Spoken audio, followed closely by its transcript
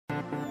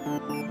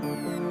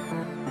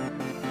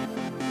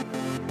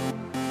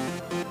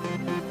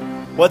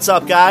What's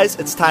up, guys?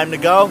 It's time to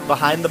go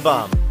Behind the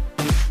Bum.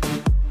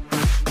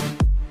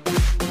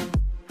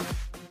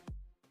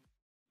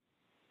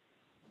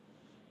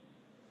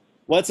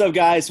 What's up,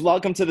 guys?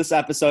 Welcome to this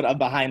episode of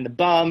Behind the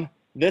Bum.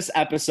 This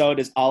episode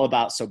is all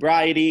about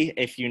sobriety.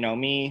 If you know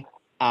me,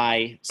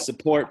 I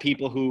support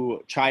people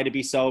who try to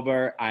be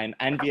sober. I'm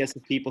envious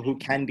of people who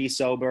can be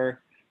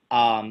sober.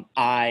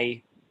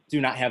 I do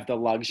not have the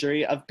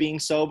luxury of being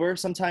sober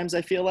sometimes,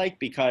 I feel like,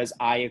 because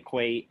I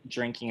equate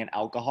drinking and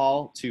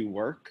alcohol to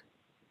work.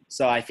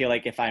 So I feel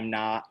like if I'm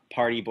not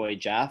Party Boy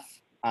Jeff,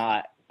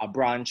 a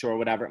brunch or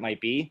whatever it might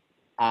be,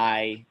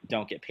 I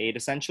don't get paid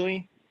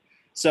essentially.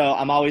 So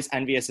I'm always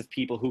envious of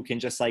people who can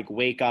just like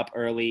wake up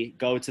early,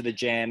 go to the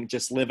gym,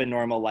 just live a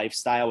normal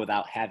lifestyle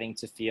without having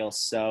to feel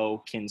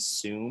so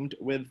consumed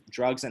with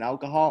drugs and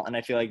alcohol. And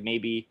I feel like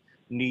maybe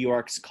New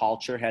York's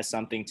culture has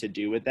something to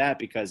do with that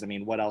because, I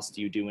mean, what else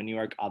do you do in New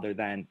York other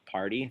than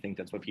party? I think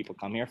that's what people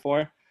come here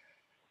for.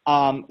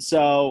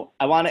 So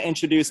I want to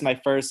introduce my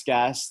first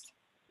guest.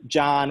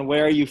 John,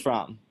 where are you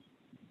from?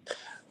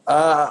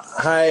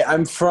 Hi,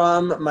 I'm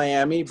from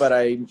Miami, but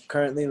I'm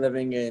currently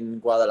living in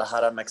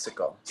Guadalajara,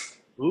 Mexico.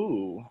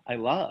 Ooh, I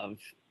love.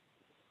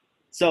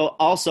 So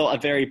also a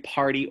very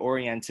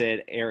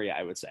party-oriented area,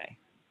 I would say.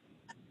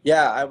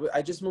 Yeah,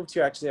 I just moved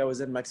here. Actually, I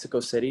was in Mexico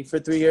City for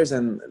 3 years,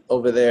 and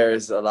over there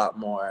is a lot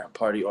more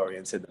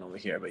party-oriented than over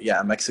here. But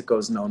yeah, Mexico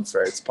is known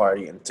for its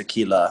party and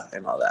tequila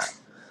and all that.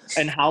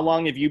 And how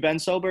long have you been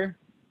sober?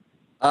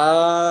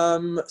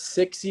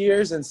 6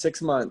 years and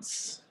 6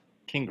 months.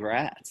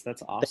 Congrats,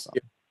 that's awesome.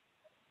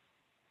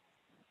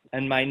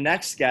 And my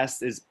next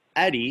guest is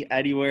Eddie.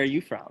 Eddie, where are you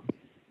from?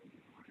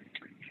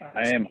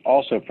 I am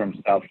also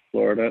from South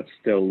Florida,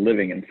 still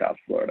living in South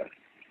Florida.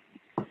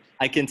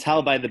 I can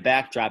tell by the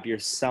backdrop you're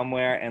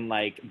somewhere in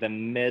like the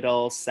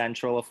middle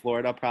central of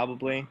Florida,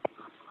 probably.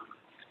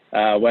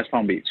 West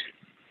Palm Beach.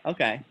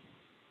 Okay.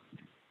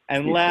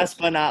 And last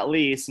but not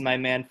least, my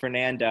man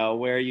Fernando,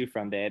 where are you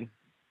from, babe?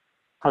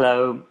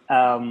 Hello,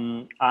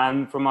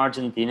 I'm from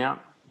Argentina,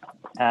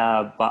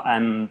 but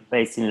I'm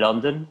based in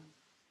London,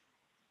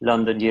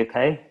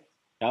 UK.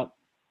 Yep.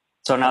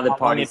 So another How long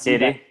party have you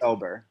been city.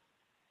 sober?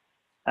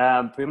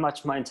 Pretty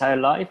much my entire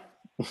life.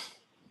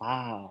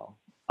 Wow.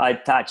 I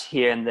touch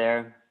here and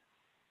there,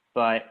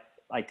 but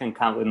I can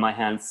count with my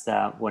hands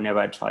whenever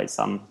I try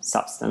some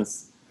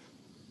substance.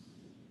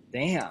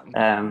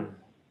 Damn.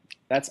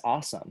 That's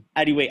awesome.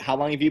 Eddie, wait, how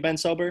long have you been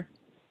sober?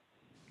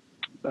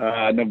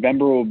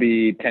 November will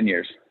be 10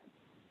 years.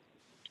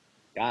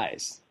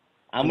 Guys,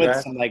 I'm with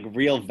some like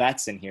real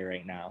vets in here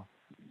right now.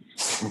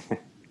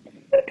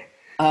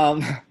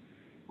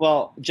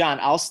 Well, John,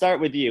 I'll start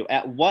with you.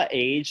 At what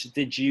age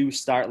did you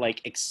start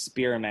like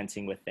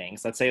experimenting with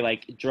things? Let's say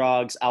like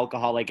drugs,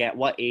 alcohol, like at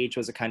what age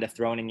was it kind of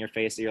thrown in your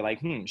face that you're like,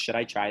 should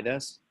I try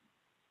this?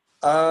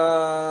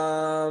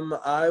 I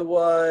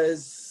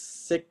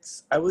was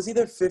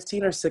either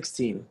 15 or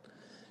 16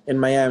 in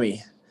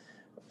Miami.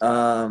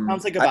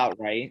 Sounds like about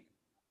right.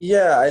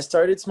 Yeah, I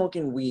started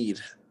smoking weed.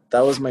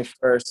 That was my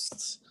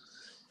first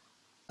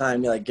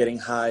time like getting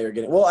high or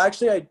getting, well,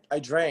 actually I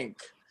drank.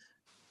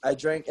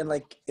 And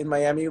like in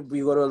Miami, we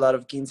go to a lot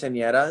of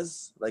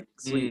quinceañeras, like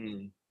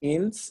sweet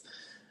teens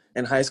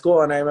in high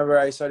school. And I remember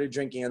I started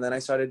drinking, and then I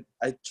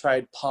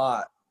tried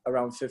pot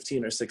around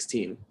 15 or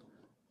 16.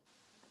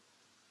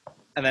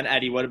 And then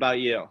Eddie, what about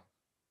you?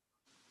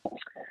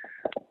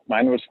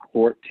 Mine was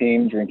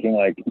 14, drinking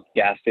like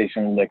gas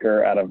station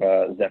liquor out of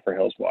a Zephyr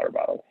Hills water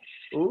bottle.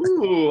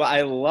 Ooh,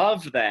 I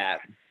love that.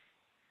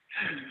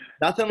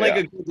 Nothing like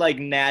a good like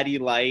Natty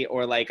Light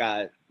or like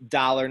a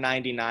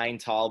 $1.99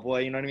 tall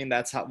boy. You know what I mean?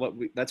 That's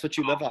what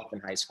you live off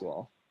in high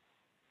school.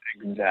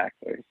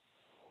 Exactly.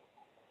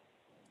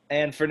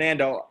 And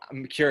Fernando,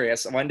 I'm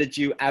curious, when did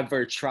you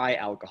ever try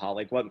alcohol?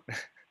 Like what?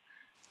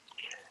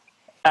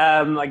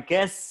 I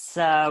guess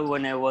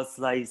when I was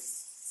like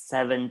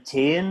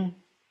 17.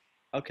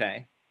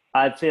 Okay.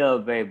 I feel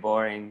very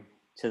boring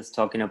just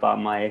talking about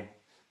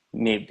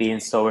me being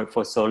sober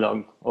for so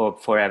long or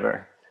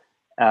forever.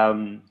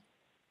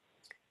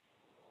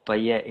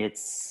 But yeah,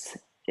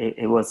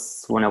 it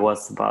was when I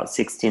was about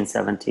 16,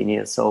 17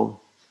 years old.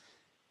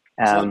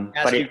 So let me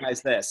ask you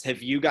guys this.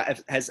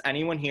 Has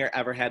anyone here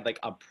ever had like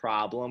a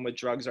problem with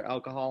drugs or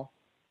alcohol?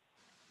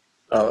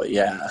 Oh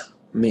yeah,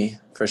 me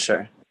for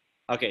sure.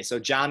 Okay, so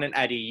John and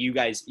Eddie, you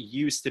guys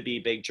used to be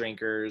big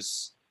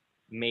drinkers,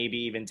 maybe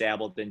even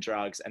dabbled in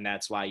drugs, and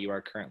that's why you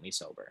are currently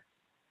sober.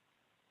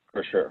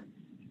 For sure.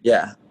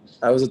 Yeah,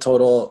 I was a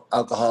total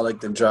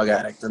alcoholic and drug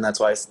addict, and that's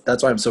why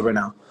I'm sober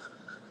now.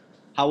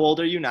 How old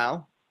are you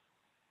now?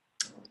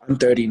 I'm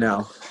 30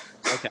 now.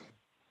 Okay.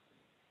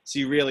 So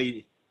you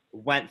really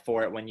went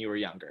for it when you were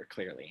younger,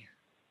 clearly.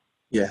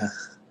 Yeah.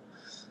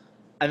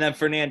 And then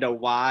Fernando,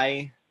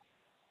 why?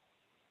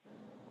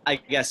 I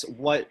guess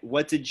what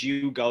did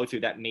you go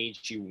through that made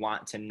you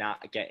want to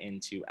not get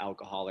into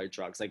alcohol or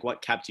drugs? Like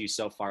what kept you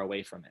so far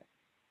away from it?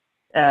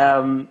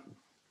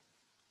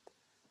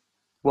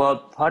 Well,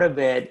 part of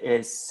it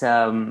is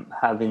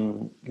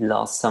having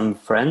lost some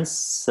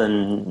friends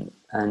and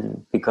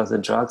because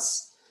of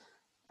drugs.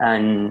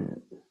 and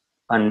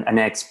an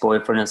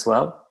ex-boyfriend as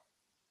well.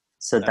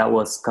 So that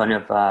was kind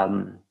of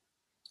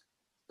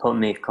put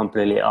me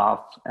completely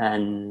off.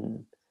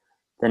 And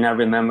then I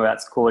remember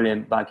at school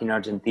back in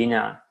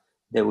Argentina,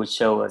 they would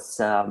show us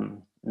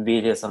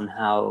videos on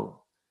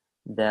how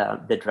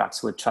the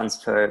drugs would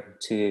transfer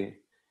to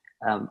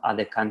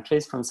other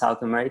countries from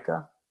South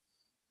America.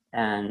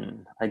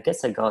 And I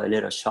guess I got a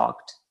little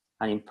shocked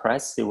and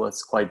impressed. It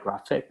was quite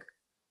graphic.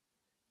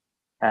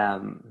 I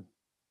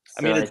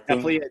mean, it's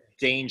definitely a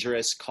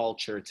dangerous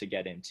culture to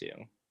get into.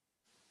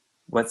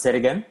 What's that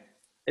again?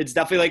 It's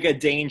definitely like a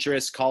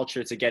dangerous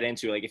culture to get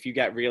into. Like if you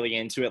get really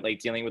into it, like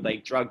dealing with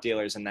like drug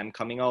dealers and them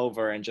coming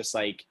over and just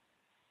like.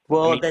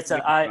 Well,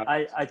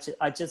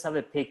 I just have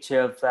a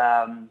picture of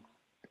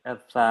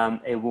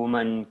a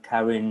woman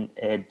carrying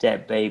a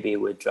dead baby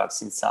with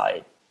drugs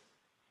inside.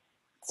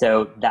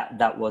 So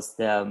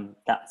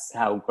that's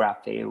how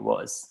graphic it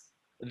was.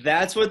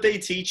 That's what they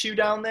teach you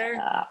down there?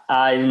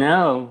 I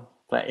know,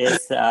 but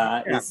it's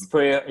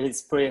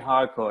pretty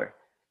hardcore.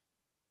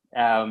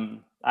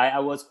 I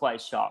was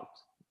quite shocked.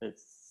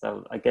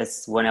 So I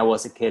guess when I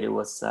was a kid,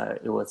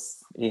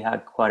 it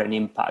had quite an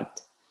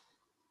impact.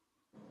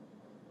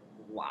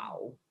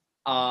 Wow.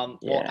 Well,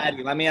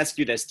 Eddie, let me ask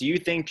you this: do you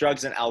think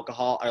drugs and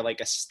alcohol are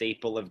like a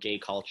staple of gay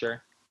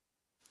culture?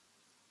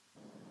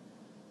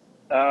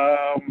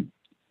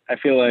 I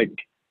feel like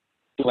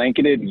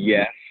blanketed,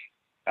 yes.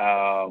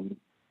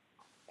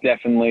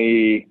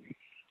 Definitely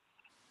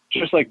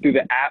just like through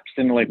the apps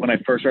and like when I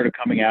first started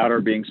coming out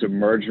or being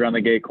submerged around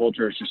the gay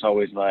culture, it's just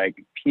always like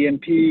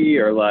PNP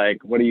or like,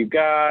 what do you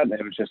got? And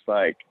it was just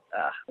like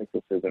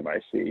this isn't my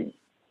scene,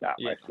 not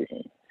my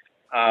scene.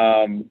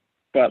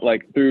 But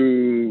like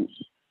through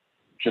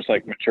just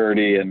like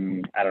maturity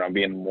and I don't know,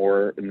 being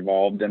more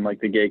involved in like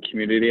the gay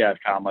community, I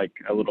found like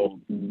a little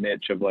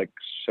niche of like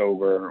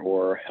sober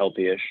or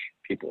healthy-ish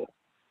people.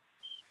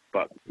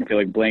 But I feel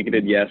like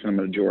blanketed, yes, and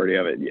a majority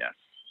of it, yes.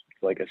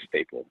 It's like a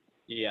staple.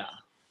 Yeah.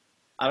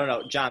 I don't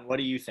know. John, what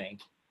do you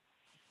think?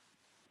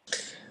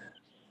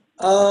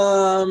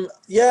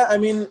 Yeah, I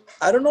mean,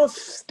 I don't know if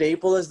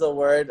staple is the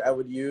word I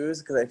would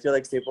use because I feel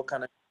like staple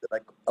kind of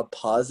like a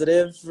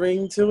positive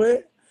ring to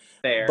it.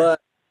 Fair. But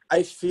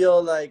I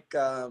feel like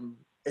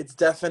it's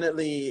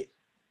definitely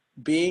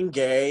being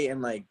gay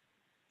and like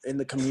in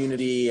the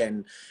community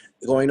and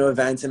going to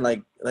events and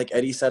like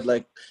Eddie said,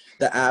 like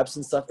the apps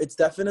and stuff, it's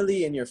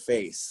definitely in your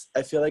face.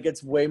 I feel like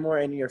it's way more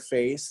in your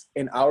face,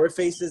 in our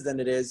faces, than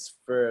it is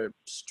for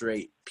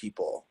straight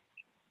people.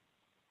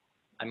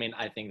 I mean,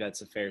 I think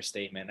that's a fair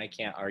statement. I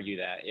can't argue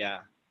that. Yeah.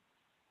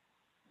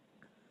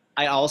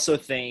 I also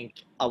think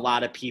a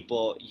lot of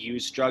people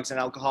use drugs and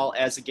alcohol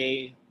as a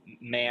gay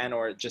man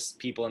or just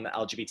people in the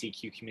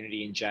LGBTQ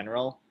community in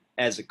general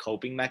as a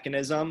coping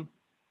mechanism.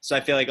 So I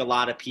feel like a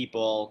lot of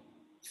people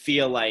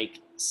feel like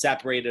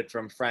separated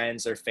from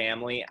friends or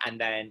family, and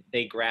then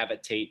they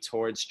gravitate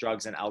towards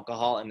drugs and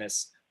alcohol in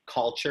this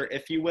culture,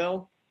 if you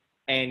will.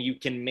 And you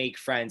can make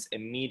friends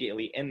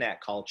immediately in that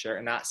culture.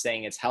 I'm not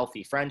saying it's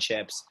healthy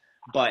friendships,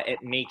 but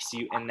it makes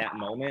you in that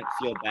moment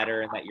feel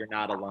better and that you're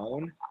not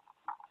alone.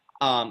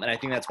 And I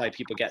think that's why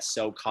people get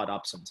so caught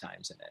up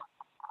sometimes in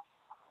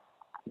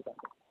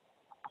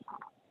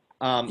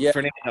it.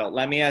 Fernando,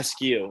 let me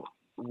ask you,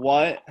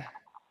 what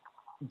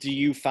do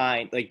you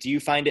find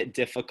it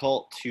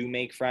difficult to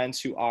make friends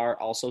who are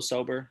also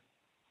sober?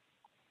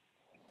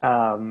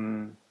 I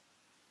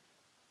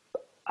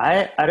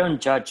don't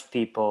judge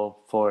people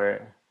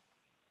for.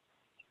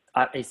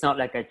 It's not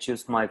like I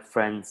choose my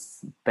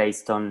friends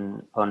based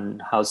on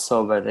how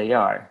sober they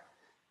are.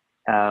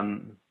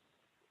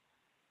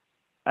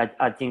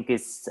 I think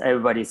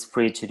everybody's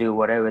free to do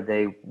whatever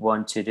they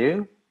want to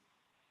do.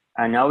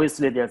 And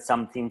obviously there's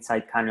some things I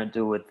cannot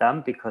do with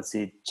them because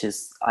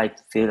I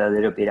feel a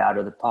little bit out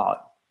of the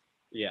pot.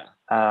 Yeah.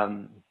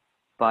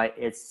 But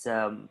it's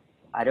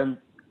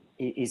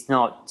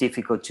not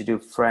difficult to do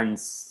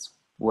friends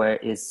where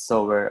it's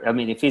sober. I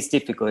mean, if it's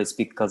difficult, it's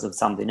because of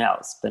something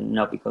else, but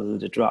not because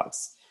of the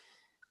drugs.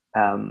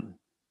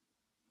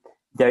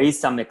 There is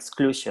some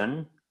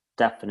exclusion,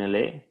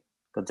 definitely,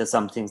 because there's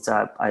some things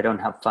that I don't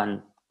have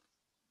fun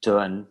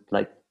doing,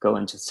 like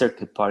going to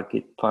circuit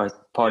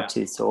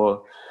parties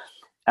or.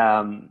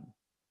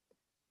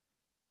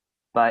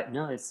 But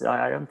no,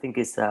 I don't think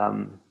it's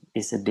a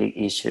big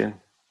issue.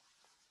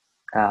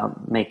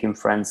 Making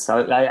friends.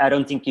 So I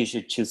don't think you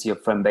should choose your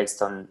friend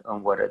based on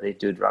whether they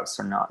do drugs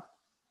or not.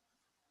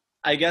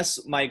 I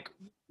guess, Mike,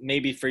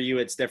 maybe for you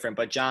it's different,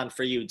 but John,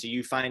 for you, do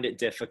you find it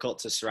difficult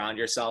to surround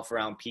yourself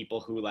around people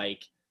who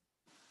like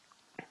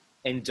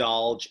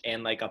indulge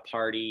in like a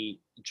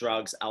party,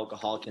 drugs,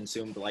 alcohol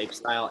consumed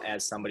lifestyle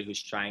as somebody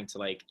who's trying to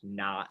like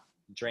not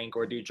drink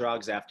or do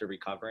drugs after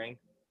recovering?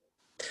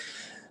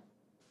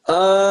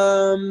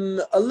 A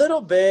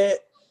little bit.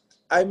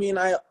 I mean,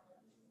 I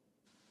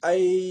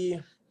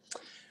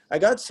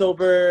got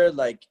sober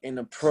like in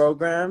a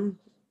program.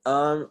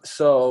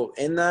 So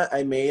in that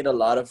I made a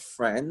lot of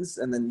friends,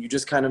 and then you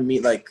just kind of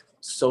meet like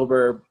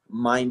sober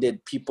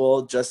minded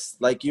people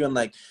just like you. And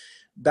like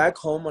back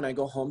home, when I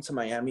go home to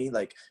Miami,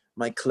 like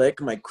my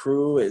clique, my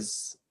crew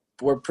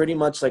we're pretty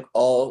much like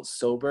all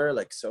sober,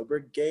 like sober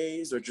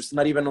gays, or just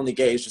not even only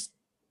gays, just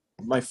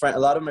a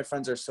lot of my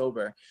friends are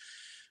sober.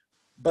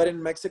 But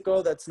in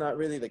Mexico, that's not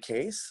really the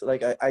case.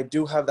 Like I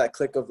do have that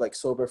clique of like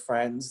sober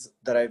friends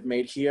that I've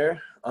made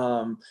here.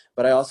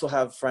 But I also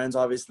have friends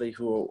obviously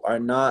who are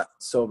not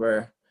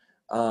sober.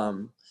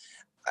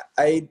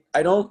 I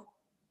don't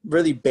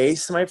really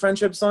base my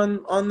friendships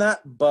on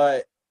that,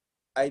 but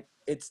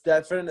it's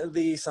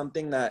definitely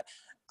something that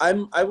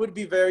I would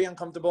be very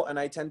uncomfortable, and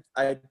I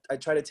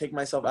try to take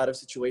myself out of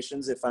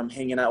situations if I'm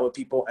hanging out with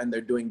people and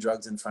they're doing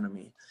drugs in front of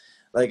me.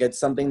 Like it's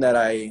something that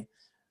I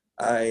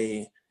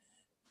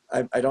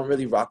don't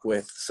really rock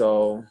with,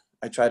 so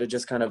I try to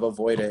just kind of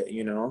avoid it,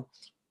 you know.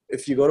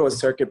 If you go to a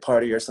circuit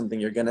party or something,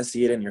 you're gonna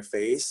see it in your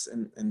face,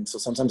 and so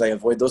sometimes I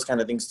avoid those kind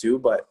of things too.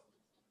 But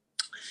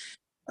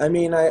I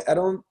mean, I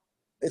don't.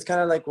 It's kind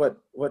of like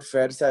what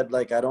Fred said.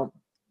 Like I don't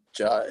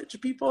judge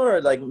people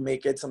or like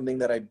make it something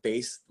that I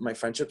base my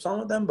friendships on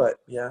with them. But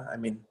yeah, I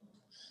mean,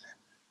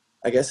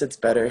 I guess it's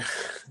better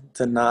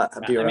to not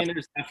be around. I mean,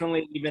 there's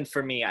definitely, even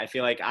for me, I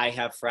feel like I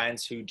have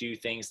friends who do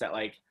things that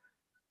like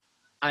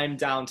I'm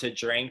down to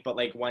drink, but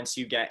like once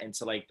you get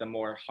into like the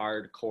more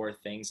hardcore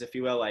things, if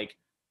you will, like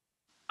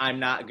I'm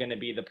not going to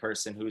be the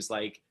person who's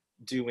like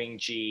doing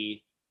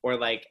G, or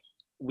like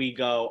we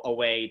go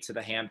away to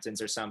the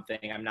Hamptons or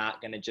something. I'm not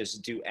going to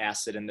just do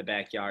acid in the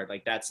backyard.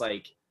 Like that's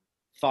like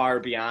far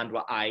beyond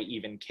what I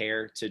even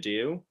care to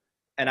do.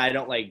 And I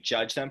don't like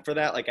judge them for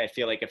that. Like I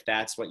feel like if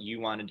that's what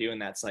you want to do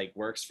and that's like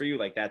works for you,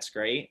 like that's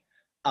great.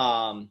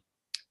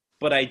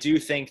 But I do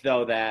think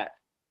though that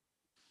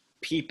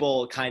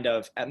people kind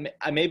of,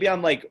 maybe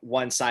I'm like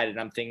one-sided,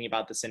 I'm thinking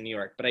about this in New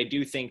York, but I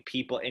do think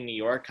people in New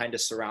York kind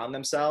of surround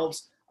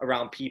themselves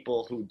around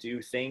people who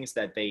do things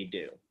that they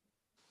do.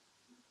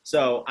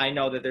 So I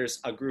know that there's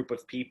a group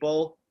of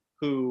people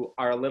who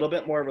are a little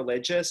bit more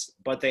religious,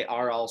 but they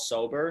are all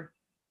sober,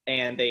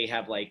 and they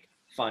have like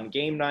fun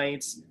game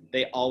nights.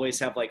 They always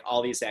have like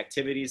all these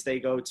activities they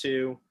go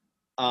to.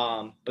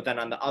 But then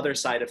on the other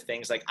side of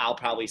things, like I'll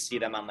probably see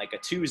them on like a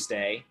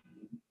Tuesday,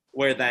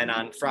 where then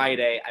on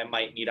Friday I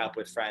might meet up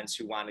with friends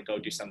who want to go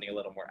do something a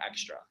little more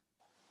extra.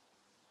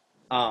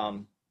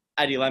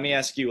 Eddie, let me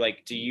ask you,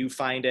 like, do you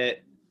find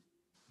it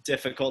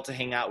difficult to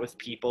hang out with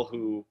people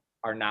who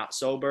are not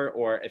sober?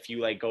 Or if you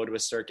like go to a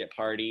circuit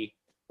party,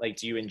 like,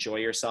 do you enjoy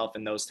yourself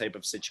in those type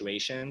of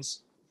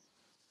situations?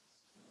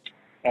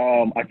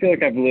 I feel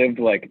like I've lived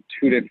like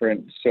two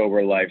different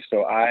sober lives.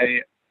 So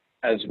I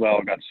as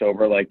well got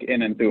sober like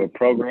in and through a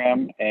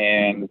program,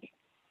 and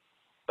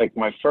like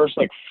my first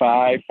like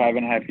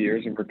 5.5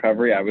 years of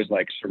recovery, I was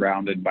like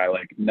surrounded by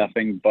like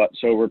nothing but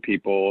sober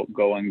people,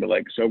 going to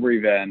like sober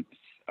events,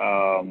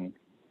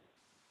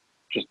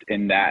 just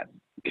in that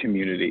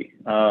community.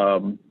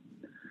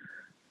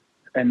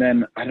 And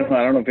then I don't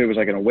know if it was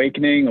like an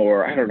awakening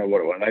or I don't know what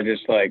it was. I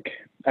just like,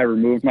 I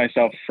removed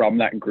myself from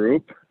that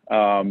group,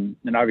 and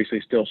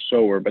obviously still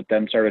sober, but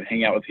then started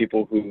hanging out with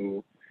people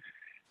who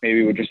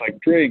maybe would just like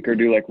drink or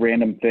do like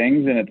random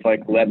things. And it's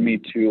like led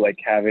me to like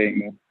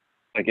having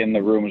like in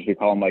the rooms, we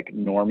call them like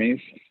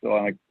normies. So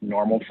I'm like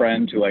normal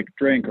friends who like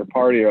drink or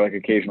party or like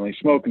occasionally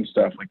smoke and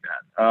stuff like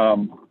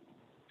that.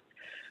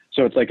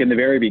 So it's like in the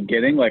very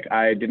beginning, like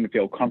I didn't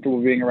feel comfortable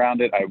being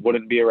around it. I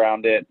wouldn't be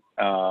around it.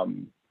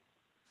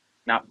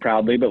 Not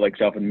proudly, but like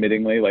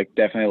self-admittingly, like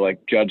definitely like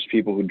judged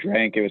people who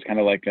drank. It was kind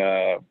of like,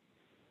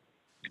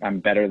 I'm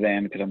better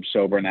than because I'm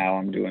sober now.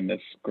 I'm doing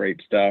this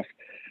great stuff.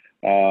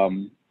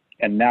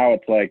 And now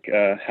it's like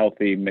a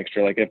healthy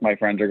mixture. Like if my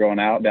friends are going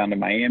out down to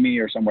Miami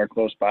or somewhere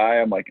close by,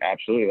 I'm like,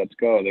 absolutely, let's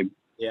go. The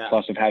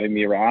plus of having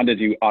me around is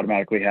you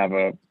automatically have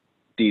a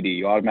DD.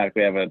 You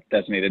automatically have a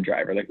designated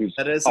driver, like who's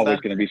always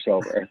going to be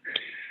sober.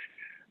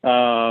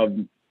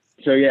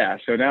 So yeah,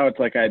 so now it's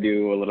like I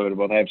do a little bit of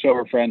both. I have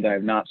sober friends, I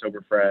have not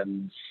sober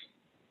friends.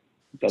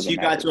 So you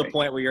got to a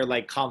point where you're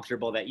like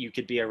comfortable that you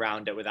could be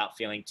around it without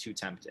feeling too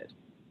tempted.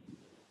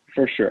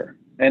 For sure.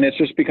 And it's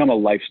just become a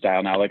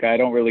lifestyle now. Like I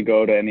don't really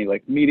go to any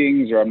like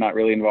meetings, or I'm not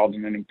really involved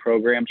in any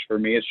programs. For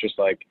me, it's just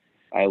like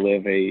I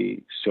live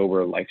a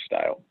sober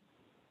lifestyle.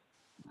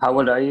 How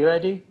old are you,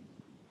 Eddie?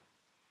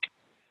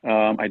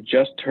 I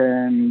just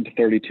turned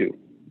 32.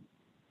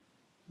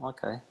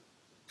 Okay.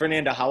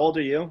 Fernando, how old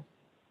are you?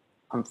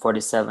 I'm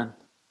 47.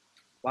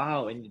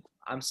 Wow, and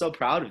I'm so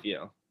proud of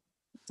you.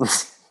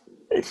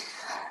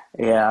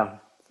 Yeah.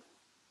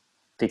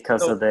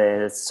 Because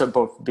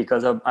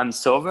I'm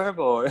sober,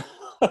 or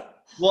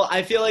well,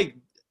 I feel like,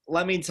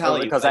 let me tell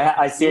you, because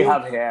I still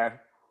have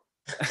hair.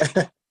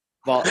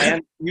 Well,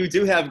 and you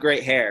do have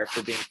great hair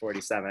for being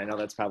 47. I know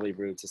that's probably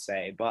rude to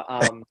say, but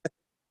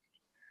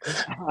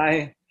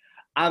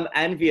I'm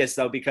envious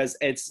though, because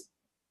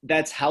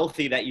that's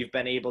healthy that you've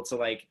been able to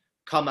like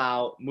come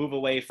out, move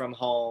away from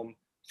home,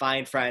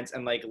 find friends,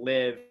 and like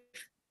live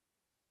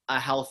a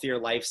healthier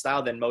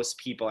lifestyle than most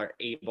people are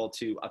able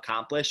to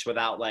accomplish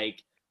without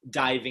like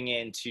diving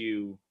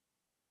into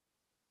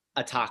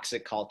a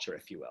toxic culture,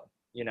 if you will,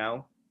 you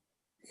know?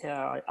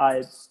 Yeah,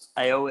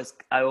 I always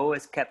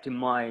kept in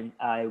mind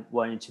I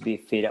wanted to be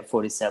fit at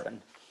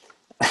 47.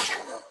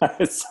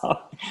 So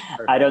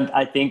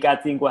I think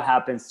what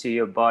happens to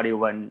your body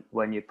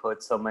when you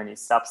put so many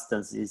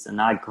substances and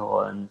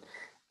alcohol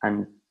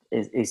and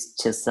it's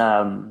just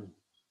I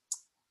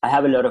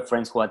have a lot of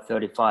friends who are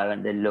 35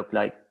 and they look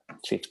like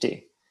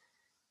 50.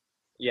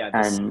 Yeah.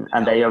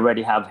 And they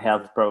already have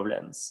health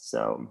problems.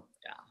 So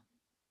yeah,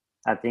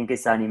 I think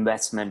it's an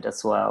investment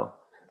as well.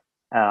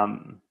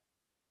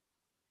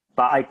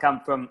 But I come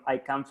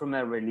from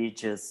a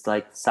religious,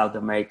 like South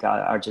America,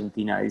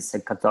 Argentina is a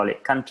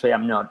Catholic country.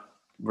 I'm not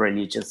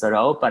religious at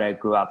all, but I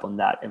grew up on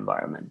that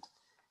environment.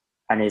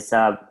 And it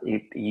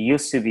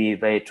used to be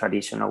very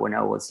traditional when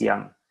I was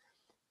young.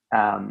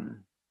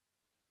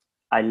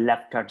 I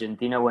left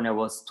Argentina when I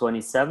was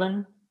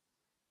 27,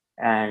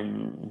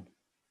 and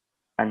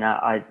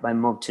I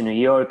moved to New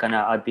York, and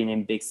I've been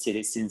in big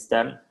cities since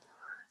then.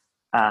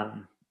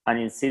 And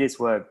in cities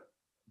where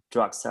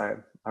drugs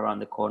are around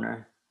the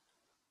corner.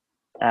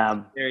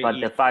 But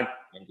the fact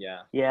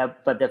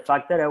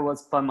that I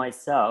was by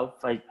myself,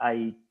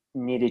 I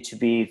needed to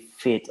be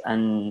fit,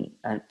 and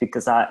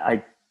because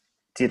I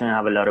didn't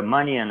have a lot of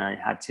money, and I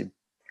had to,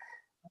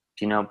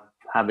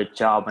 have a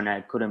job, and I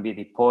couldn't be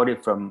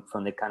deported from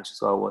the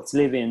countries where I was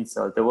living.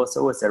 So there was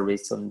always a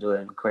reason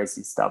doing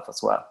crazy stuff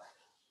as well.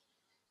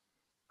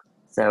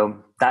 So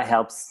that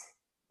helps.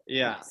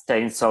 Yeah.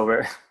 Staying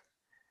sober.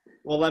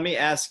 Well, let me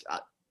ask,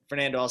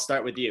 Fernando, I'll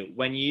start with you.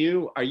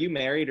 Are you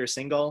married or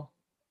single?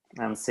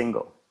 I'm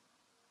single.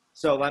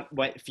 So are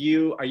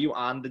you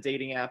on the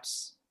dating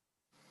apps?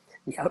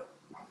 Yep.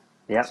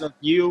 So if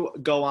you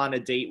go on a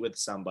date with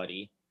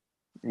somebody,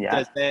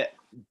 does it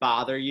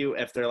bother you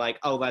if they're like,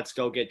 oh, let's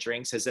go get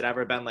drinks? Has it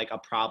ever been like a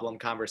problem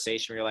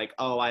conversation where you're like,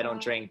 oh, I don't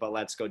drink, but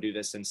let's go do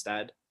this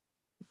instead?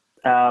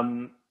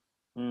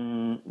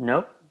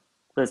 Nope.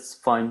 It's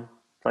fine.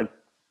 Like,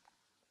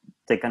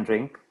 they can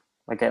drink.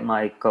 I get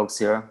my Coke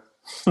Zero.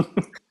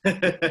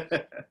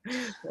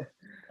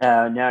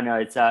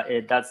 No,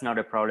 that's not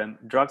a problem.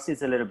 Drugs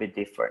is a little bit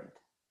different.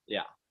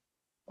 Yeah.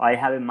 I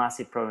have a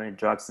massive problem with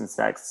drugs and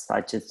sex.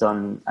 I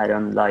don't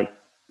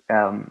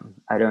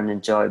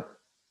enjoy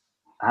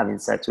having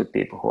sex with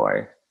people who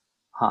are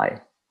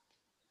high.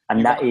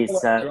 And that is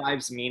what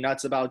drives me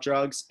nuts about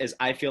drugs is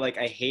I feel like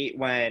I hate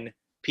when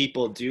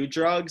people do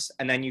drugs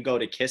and then you go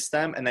to kiss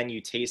them and then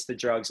you taste the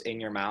drugs in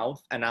your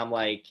mouth. And I'm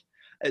like,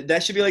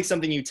 that should be like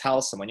something you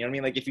tell someone. You know what I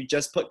mean? Like if you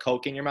just put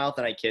Coke in your mouth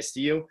and I kissed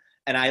you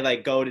and I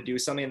like go to do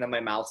something and then my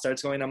mouth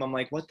starts going numb, I'm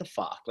like, what the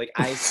fuck? Like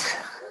I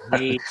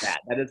hate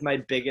that. That is my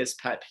biggest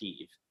pet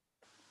peeve.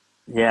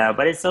 Yeah,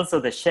 but it's also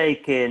the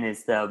shaking,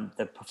 it's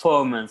the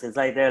performance. It's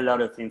like there are a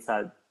lot of things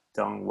that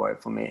don't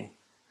work for me.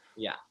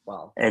 Yeah,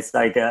 well, it's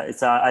like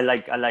I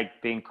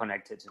like being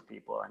connected to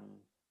people, and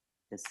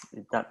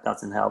that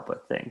doesn't help, I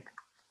think.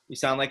 You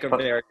sound like a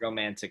very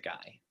romantic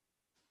guy.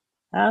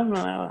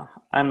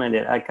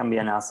 I can be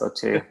an asshole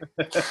too.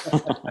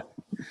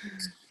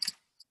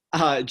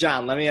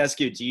 John, let me ask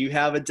you, do you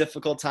have a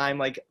difficult time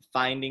like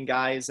finding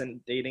guys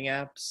and dating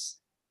apps?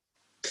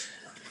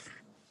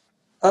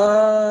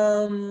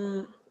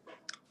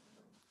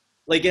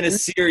 Like in a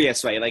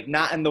serious way, like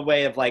not in the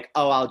way of like,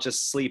 oh, I'll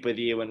just sleep with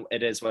you and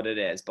it is what it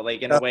is, but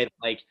like in a way that,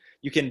 like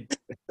you can.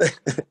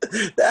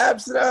 The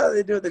apps, no,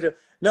 they do what they do.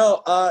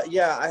 No,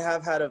 yeah, I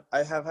have had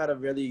a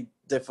really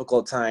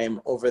difficult time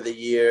over the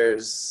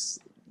years,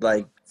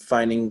 like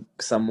finding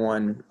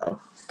someone, a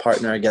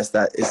partner, I guess,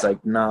 that is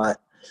like not.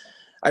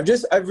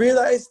 I've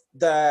realized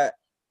that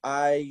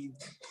I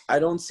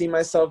don't see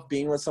myself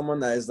being with someone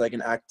that is like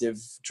an active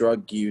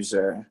drug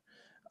user.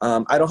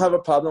 I don't have a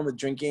problem with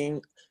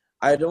drinking.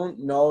 I don't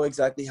know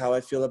exactly how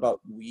I feel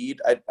about weed.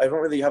 I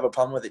don't really have a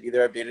problem with it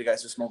either. I've dated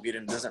guys who smoke weed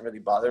and it doesn't really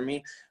bother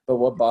me. But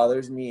what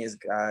bothers me is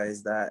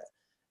guys that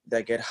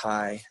get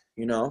high,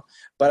 you know?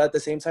 But at the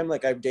same time,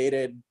 like I've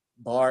dated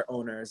bar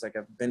owners. Like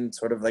I've been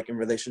sort of like in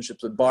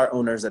relationships with bar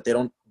owners that they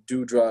don't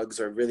do drugs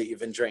or really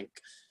even drink.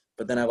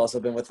 But then I've also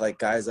been with like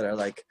guys that are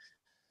like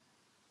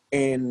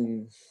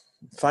in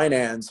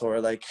finance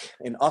or like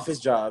in office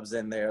jobs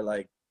and they're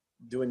like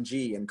doing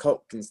G and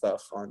Coke and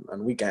stuff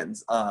on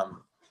weekends.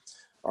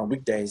 On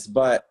weekdays.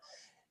 But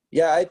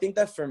yeah, I think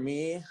that for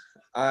me,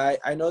 I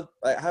know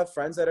I have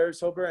friends that are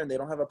sober and they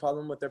don't have a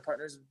problem with their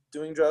partners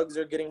doing drugs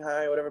or getting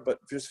high or whatever, but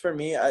just for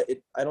me, I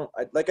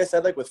like I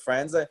said, like with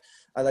friends, I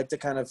like to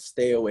kind of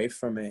stay away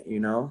from it, you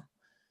know?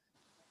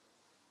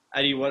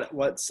 Eddie,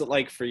 what's it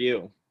like for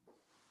you?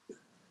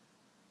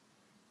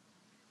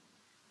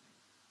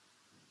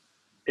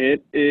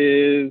 It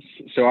is,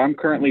 so I'm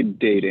currently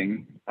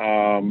dating.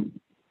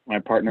 My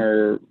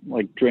partner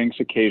like drinks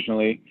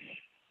occasionally.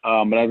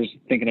 But I was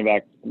thinking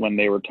about when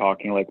they were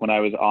talking, like when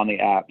I was on the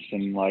apps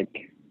and like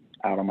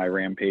out on my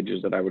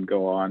rampages that I would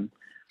go on.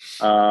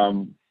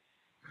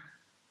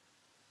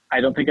 I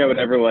don't think I would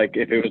ever like,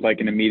 if it was like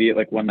an immediate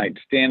like one night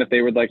stand, if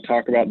they would like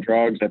talk about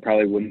drugs, I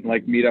probably wouldn't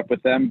like meet up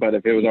with them. But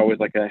if it was always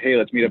like hey,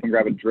 let's meet up and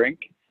grab a drink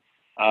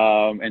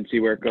and see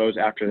where it goes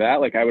after that,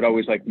 like I would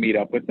always like meet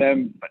up with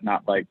them, but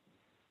not like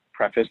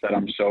preface that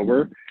I'm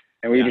sober.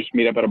 And we just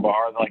meet up at a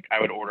bar, and like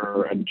I would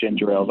order a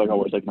ginger ale, like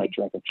always like my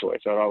drink of choice.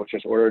 So I'd always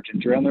just order a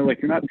ginger ale, and they're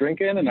like, "You're not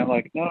drinking?" And I'm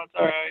like, "No, it's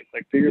all right.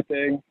 Like, do your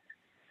thing."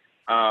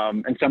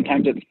 And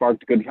sometimes it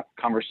sparked good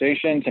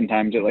conversation.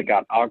 Sometimes it like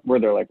got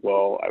awkward. They're like,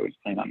 "Well, I was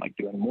planning on like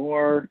doing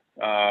more."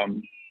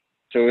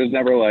 So it was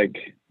never like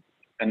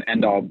an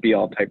end all be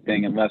all type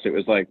thing, unless it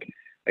was like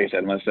I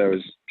said, unless I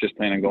was just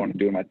planning on going and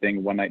doing my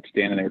thing one night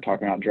stand and they were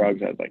talking about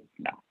drugs. I was like,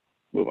 no,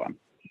 move on.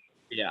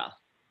 Yeah.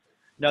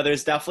 No,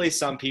 there's definitely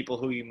some people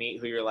who you meet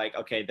who you're like,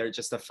 okay, they're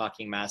just a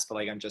fucking mess, but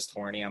like, I'm just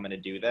horny. I'm going to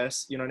do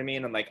this. You know what I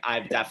mean? And like,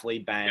 I've definitely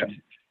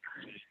been,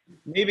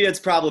 maybe it's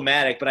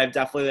problematic, but I've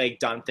definitely like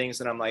done things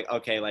and I'm like,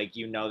 okay, like,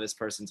 you know, this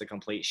person's a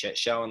complete shit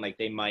show. And like,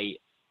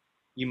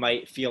 you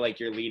might feel like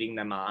you're leading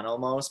them on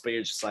almost, but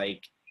you're just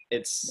like,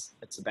 it's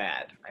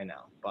bad. I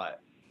know,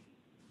 but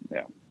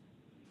yeah,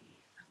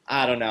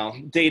 I don't know.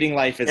 Dating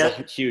life is a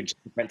huge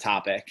different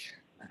topic.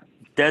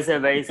 There's a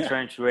very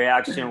strange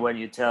reaction when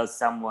you tell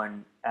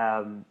someone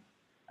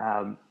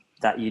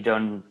that you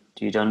don't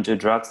do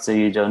drugs, so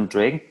you don't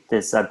drink.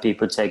 There's some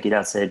people take it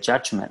as a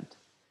judgment,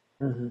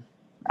 and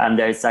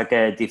there's like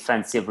a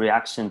defensive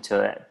reaction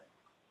to it.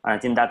 And I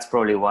think that's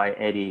probably why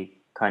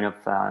Eddie kind of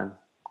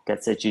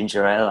gets a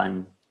ginger ale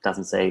and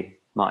doesn't say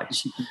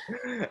much.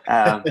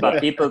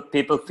 But people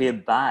feel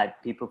bad.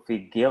 People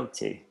feel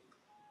guilty,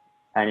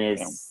 and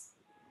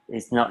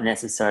it's not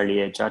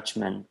necessarily a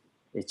judgment.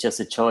 It's just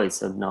a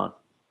choice of not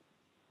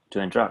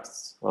doing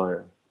drugs.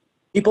 Or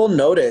people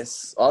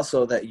notice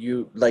also that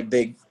you like,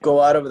 they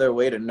go out of their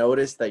way to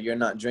notice that you're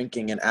not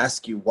drinking and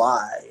ask you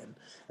why,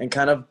 and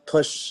kind of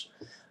push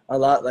a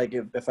lot. Like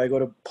if I go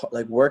to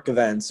like work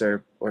events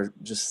or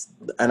just,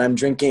 and I'm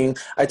drinking,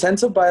 I tend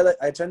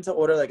to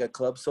order like a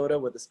club soda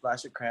with a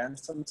splash of cran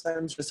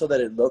sometimes, just so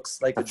that it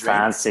looks like a drink.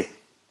 Fancy.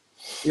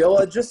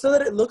 Just so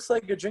that it looks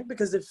like a drink,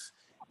 because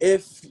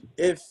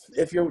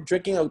if you're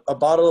drinking a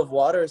bottle of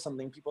water or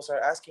something, people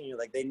start asking you,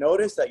 like, they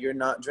notice that you're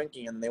not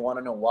drinking and they want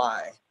to know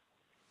why.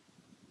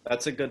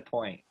 That's a good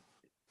point.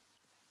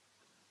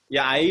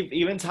 Yeah,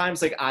 even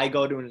times like I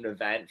go to an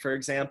event, for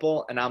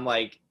example, and I'm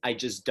like, I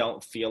just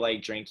don't feel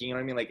like drinking. You know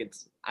what I mean? Like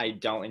I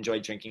don't enjoy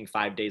drinking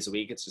 5 days a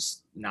week. It's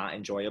just not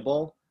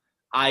enjoyable.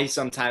 I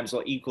sometimes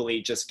will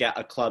equally just get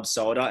a club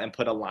soda and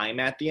put a lime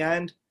at the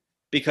end,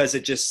 because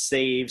it just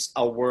saves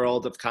a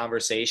world of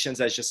conversations.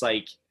 That's just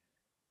like,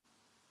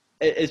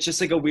 it's just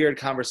like a weird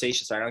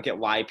conversation. So I don't get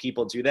why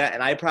people do that.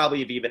 And I probably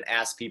have even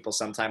asked people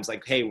sometimes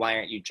like, hey, why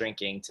aren't you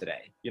drinking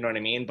today? You know what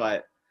I mean?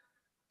 But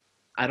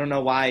I don't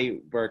know why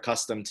we're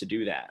accustomed to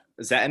do that.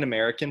 Is that an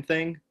American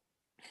thing?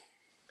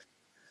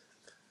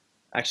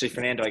 Actually,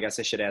 Fernando, I guess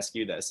I should ask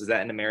you this. Is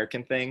that an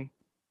American thing?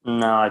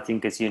 No, I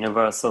think it's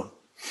universal.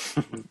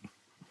 It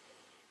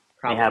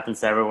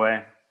happens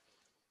everywhere.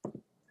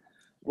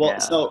 Well, yeah.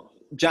 So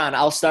John,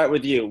 I'll start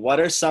with you. What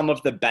are some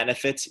of the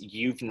benefits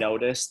you've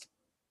noticed?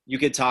 You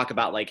could talk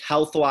about like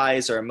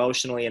health-wise or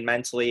emotionally and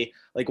mentally.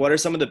 Like, what are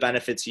some of the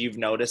benefits you've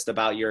noticed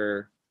about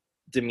your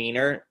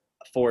demeanor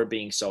for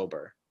being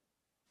sober?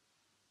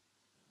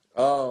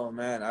 Oh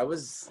man, I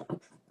was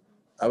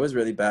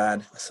really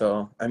bad.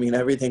 So I mean,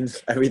 everything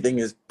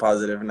is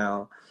positive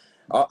now.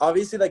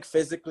 Obviously, like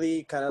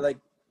physically, kind of like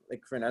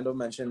Fernando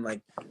mentioned,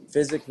 like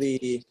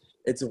physically,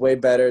 it's way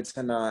better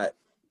to not,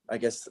 I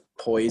guess,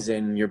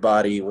 poison your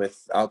body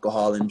with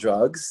alcohol and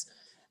drugs.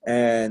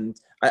 And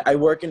I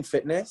work in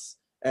fitness.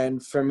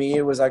 And for me,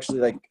 it was actually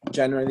like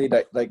generally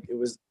like it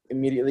was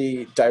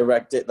immediately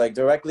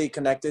directly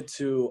connected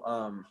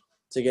to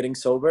getting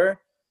sober,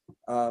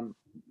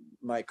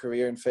 my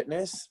career in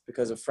fitness,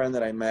 because a friend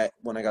that I met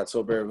when I got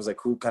sober was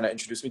like who kind of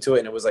introduced me to it,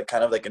 and it was like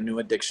kind of like a new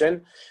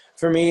addiction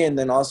for me. And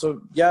then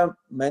also, yeah,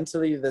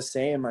 mentally the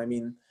same. I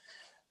mean,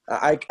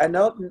 I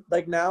know,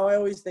 like now I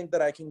always think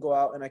that I can go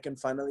out and I can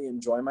finally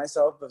enjoy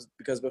myself,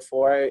 because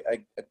before I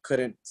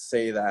couldn't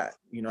say that.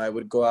 You know, I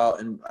would go out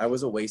and I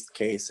was a waste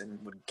case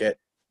and would get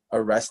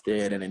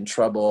arrested and in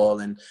trouble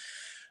and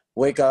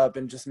wake up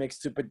and just make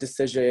stupid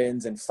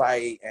decisions and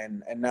fight,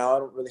 and now I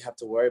don't really have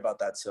to worry about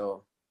that.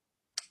 So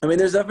I mean,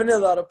 there's definitely a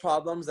lot of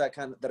problems that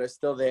are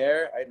still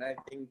there, and I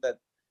think that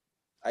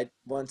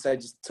once I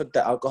just took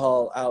the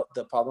alcohol out,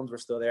 the problems were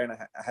still there, and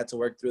I had to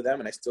work through them,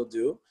 and I still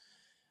do.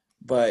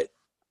 But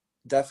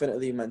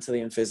definitely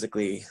mentally and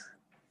physically,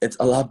 it's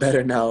a lot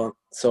better now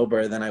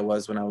sober than I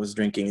was when I was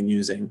drinking and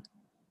using.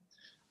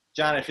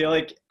 John, I feel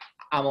like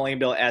I'm only going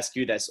to be able to ask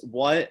you this.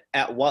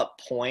 At what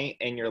point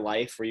in your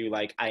life were you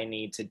like, I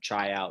need to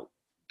try out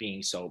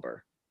being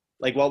sober?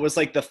 Like, what was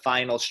like the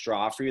final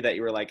straw for you that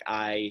you were like,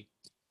 I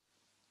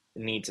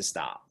need to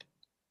stop?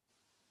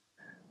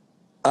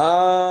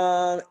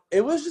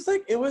 It was just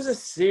like, it was a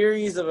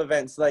series of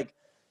events. Like,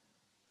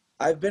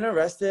 I've been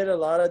arrested a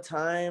lot of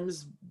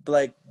times,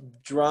 like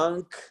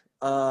drunk.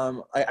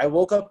 I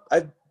woke up,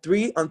 on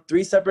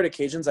three separate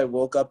occasions, I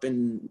woke up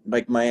in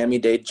like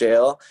Miami-Dade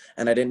jail,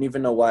 and I didn't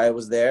even know why I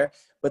was there.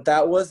 But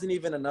that wasn't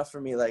even enough for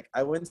me. Like,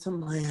 I went to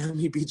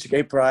Miami Beach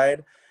Gay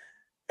Pride,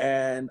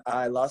 and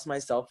I lost my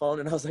cell phone,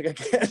 and I was like, I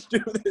can't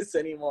do this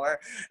anymore.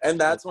 And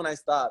that's when I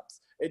stopped.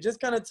 It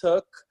just kind of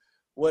took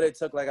what it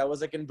took. Like I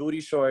was like in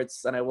booty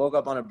shorts and I woke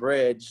up on a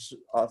bridge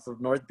off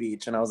of North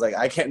Beach and I was like,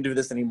 I can't do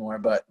this anymore.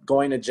 But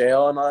going to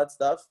jail and all that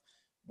stuff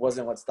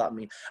wasn't what stopped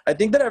me. I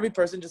think that every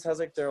person just has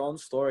like their own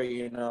story,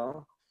 you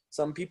know.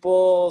 Some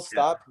people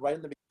stop right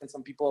in the beginning.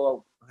 Some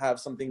people have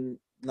something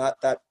not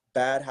that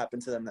bad happen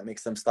to them that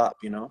makes them stop,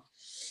 you know.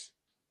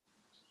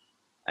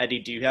 Eddie,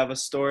 do you have a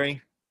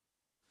story?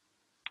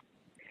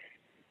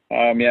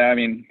 Yeah, I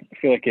mean, I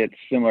feel like it's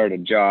similar to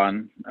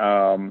John.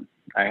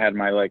 I had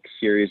my like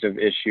series of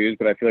issues,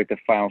 but I feel like the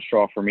final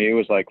straw for me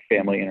was like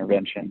family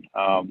intervention.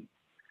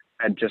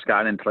 I'd just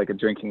gotten into like a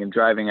drinking and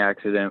driving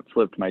accident,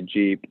 flipped my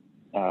Jeep,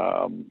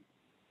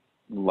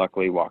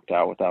 luckily walked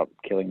out without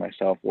killing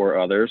myself or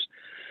others,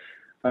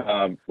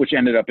 which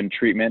ended up in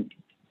treatment.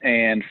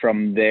 And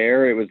from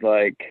there, it was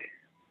like,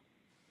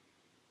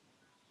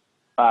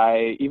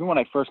 even when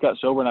I first got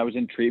sober and I was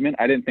in treatment,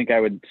 I didn't think I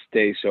would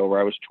stay sober.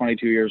 I was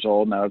 22 years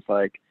old and I was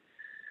like,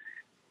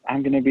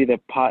 I'm going to be the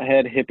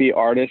pothead hippie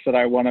artist that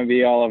I want to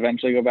be. I'll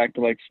eventually go back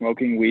to like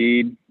smoking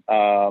weed.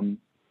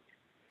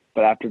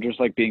 But after just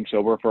like being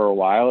sober for a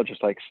while, it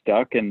just like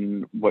stuck.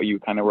 And what you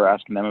kind of were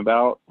asking them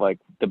about, like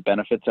the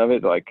benefits of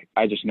it, like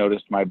I just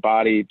noticed my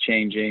body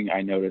changing.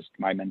 I noticed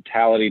my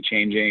mentality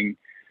changing.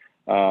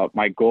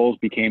 My goals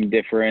became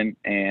different.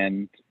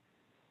 And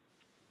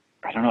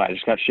I don't know, I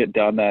just got shit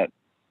done that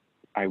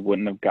I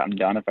wouldn't have gotten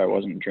done if I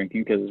wasn't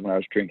drinking, because when I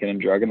was drinking and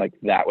drugging, like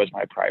that was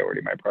my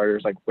priority. My priority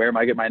was like, where am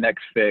I getting my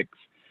next fix?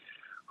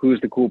 Who's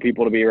the cool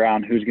people to be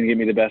around? Who's going to give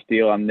me the best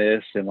deal on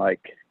this? And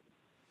like,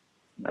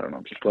 I don't know,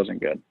 it just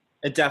wasn't good.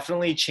 It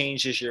definitely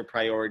changes your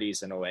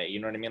priorities in a way. You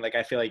know what I mean? Like,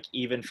 I feel like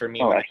even for me,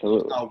 Oh, when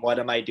absolutely. I think, oh, what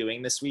am I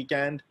doing this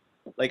weekend?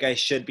 Like, I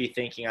should be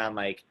thinking on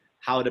like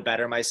how to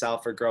better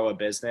myself or grow a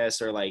business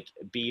or like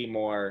be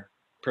more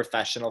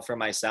professional for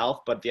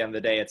myself. But at the end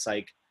of the day, it's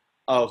like,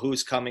 oh,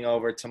 who's coming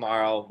over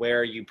tomorrow? Where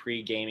are you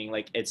pre-gaming?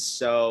 Like, it's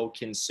so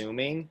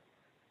consuming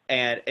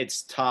and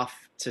it's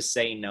tough to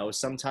say no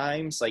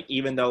sometimes. Like,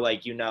 even though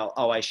like, you know,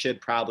 oh, I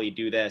should probably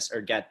do this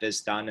or get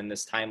this done in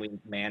this timely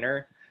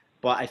manner.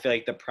 But I feel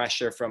like the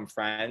pressure from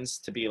friends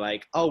to be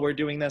like, oh, we're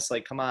doing this.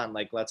 Like, come on,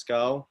 like, let's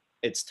go.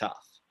 It's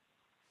tough.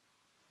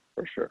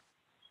 For sure.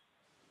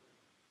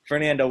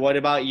 Fernando, what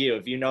about you?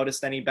 Have you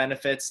noticed any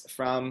benefits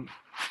from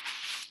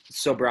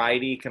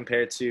sobriety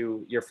compared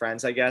to your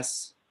friends, I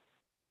guess?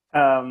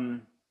 Yeah,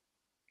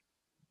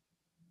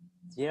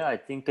 I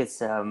think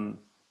it's on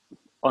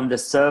the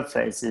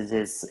surface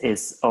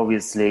is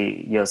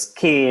obviously your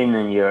skin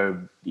and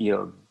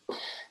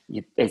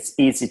it's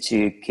easy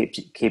to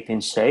keep in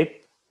shape.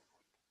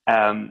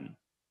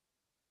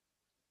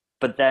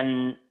 But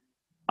then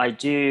I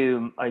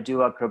do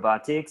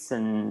acrobatics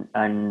and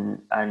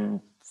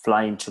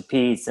flying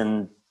trapeze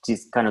and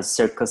this kind of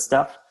circus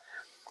stuff.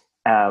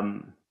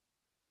 And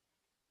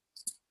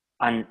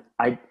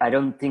I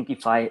don't think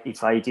if I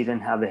didn't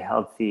have a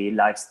healthy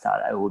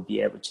lifestyle, I would be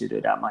able to do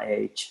it at my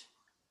age.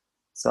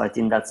 So I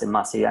think that's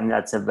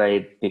that's a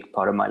very big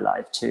part of my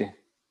life too.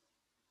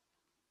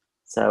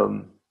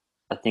 So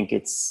I think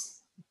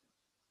that's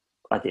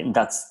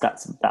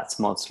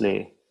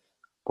mostly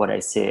what I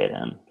see it.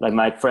 And like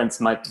my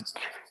friends, my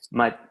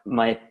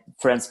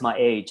friends my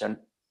age, and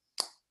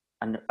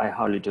I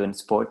hardly do in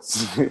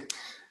sports.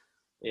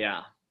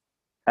 Yeah.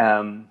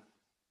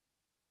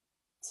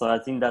 So I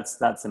think that's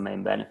the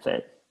main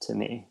benefit to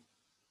me.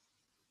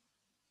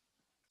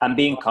 I'm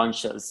being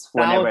conscious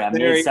whenever I'm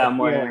in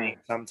somewhere.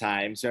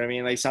 Sometimes, you know what I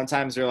mean? Like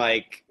sometimes they're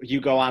like, I'll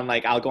go on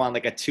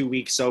like a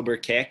 2-week sober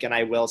kick, and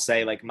I will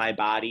say like my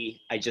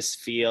body, I just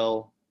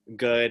feel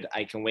good.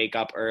 I can wake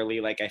up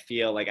early. Like I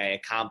feel like I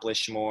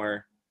accomplish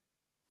more.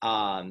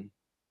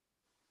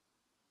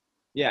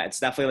 Yeah, it's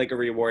definitely like a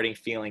rewarding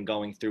feeling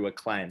going through a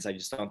cleanse. I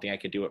just don't think I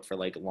could do it for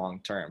like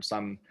long term. So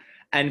I'm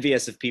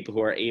envious of people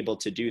who are able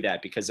to do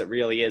that, because it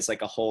really is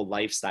like a whole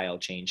lifestyle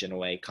change in a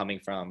way, coming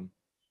from.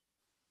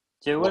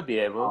 You would be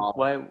able.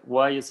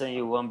 Why are you saying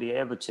you won't be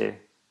able to?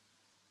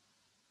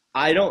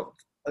 I don't.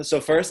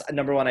 So first,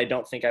 number one, I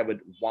don't think I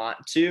would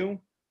want to,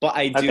 but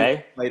I do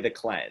play the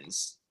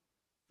cleanse.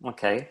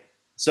 Okay.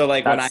 So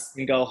like when I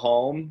can go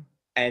home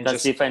and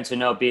that's different to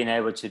not being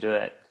able to do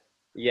it.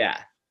 Yeah.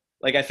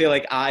 Like I feel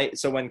like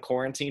so when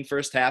quarantine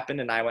first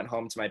happened and I went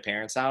home to my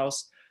parents'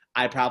 house,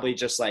 I probably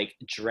just like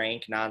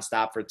drank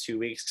nonstop for 2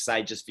 weeks because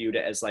I just viewed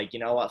it as like, you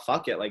know what,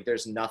 fuck it. Like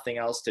there's nothing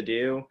else to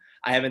do.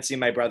 I haven't seen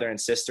my brother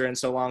and sister in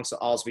so long. So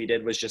all we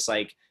did was just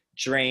like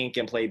drink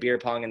and play beer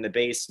pong in the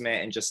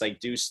basement and just like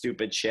do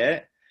stupid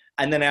shit.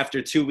 And then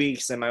after 2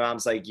 weeks, and my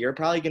mom's like, you're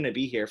probably going to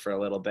be here for a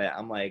little bit.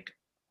 I'm like,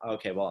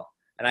 okay, well,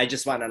 and I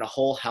just went on a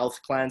whole health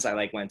cleanse. I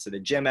like went to the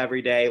gym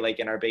every day, like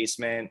in our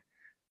basement,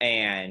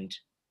 and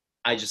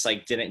I just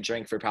like didn't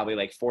drink for probably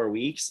like 4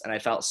 weeks. And I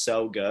felt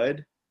so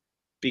good,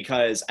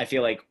 because I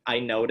feel like I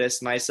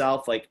noticed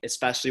myself, like,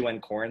 especially when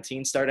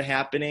quarantine started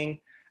happening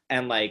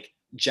and like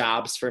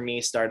jobs for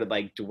me started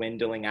like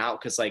dwindling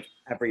out, because like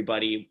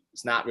everybody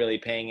was not really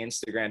paying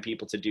Instagram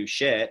people to do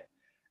shit.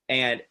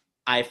 And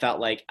I felt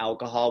like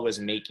alcohol was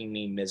making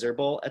me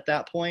miserable at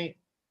that point,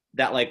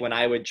 that like when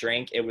I would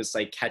drink, it was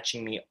like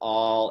catching me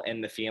all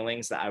in the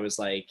feelings that I was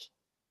like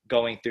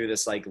going through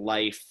this like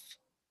life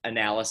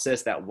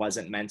analysis that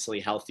wasn't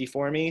mentally healthy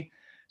for me.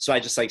 So I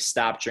just like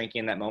stopped drinking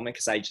in that moment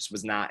because I just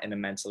was not in a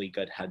mentally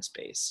good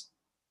headspace.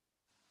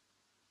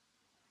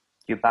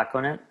 You back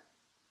on it?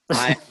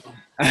 I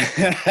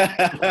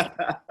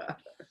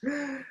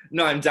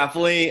No, I'm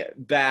definitely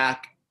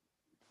back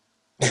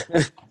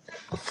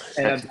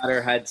in a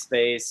better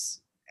headspace,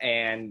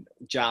 and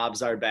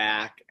jobs are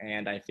back,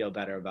 and I feel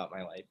better about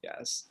my life.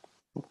 Yes.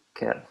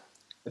 Good.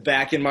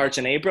 Back in March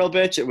and April,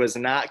 bitch, it was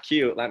not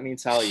cute. Let me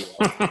tell you,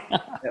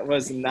 it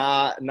was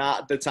not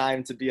the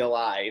time to be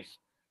alive.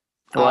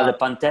 Well,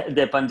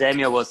 the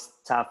pandemic was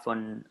tough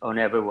on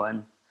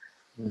everyone.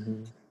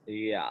 Mm-hmm.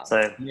 Yeah. So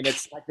I mean,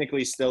 it's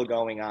technically still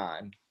going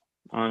on.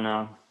 oh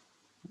no,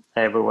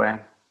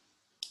 everywhere.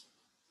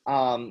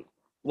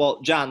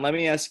 Well, John, let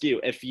me ask you,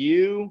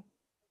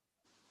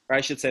 or I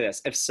should say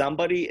this, if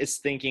somebody is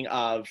thinking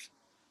of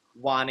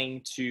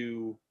wanting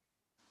to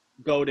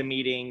go to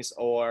meetings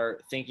or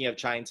thinking of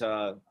trying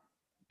to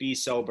be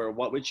sober,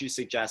 what would you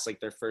suggest like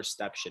their first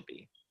step should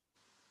be?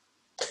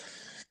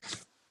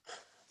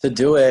 To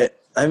do it.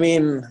 I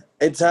mean,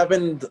 it's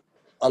happened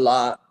a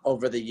lot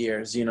over the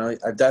years. You know,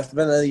 I've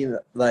definitely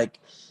like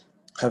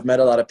have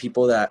met a lot of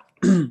people that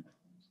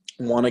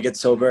want to get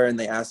sober, and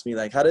they ask me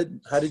like, how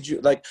did you,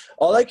 like,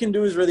 all I can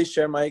do is really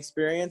share my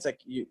experience, like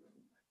you,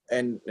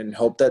 and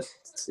hope that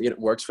it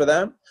works for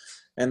them.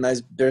 And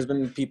there's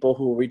been people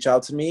who reach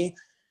out to me.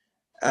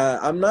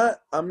 I'm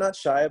not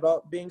shy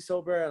about being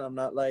sober, and I'm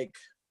not like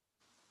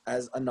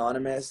as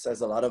anonymous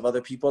as a lot of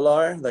other people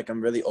are. Like, I'm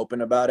really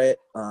open about it.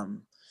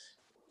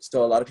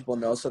 Still, a lot of people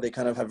know, so they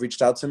kind of have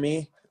reached out to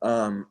me.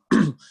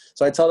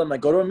 So I tell them, like,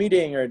 go to a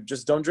meeting or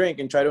just don't drink,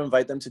 and try to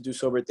invite them to do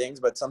sober things.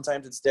 But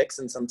sometimes it sticks,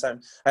 and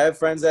sometimes I have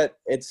friends that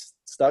it's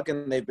stuck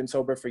and they've been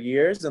sober for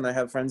years, and I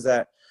have friends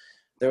that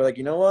they're like,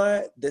 you know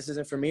what, this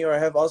isn't for me. Or I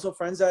have also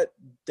friends that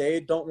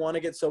they don't want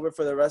to get sober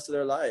for the rest of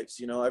their lives.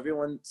 You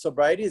know,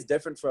 sobriety is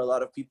different for a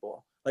lot of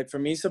people. Like, for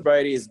me,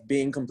 sobriety is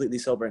being completely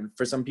sober, and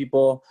for some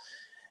people,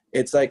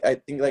 it's like, I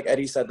think like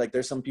Eddie said, like,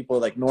 there's some people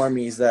like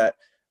normies that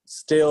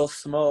still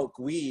smoke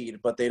weed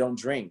but they don't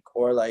drink,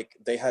 or like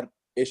they had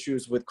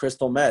issues with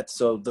crystal meth,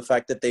 so the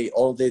fact that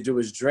all they do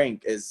is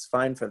drink is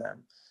fine for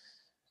them,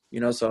 you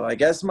know. So I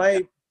guess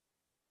my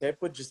tip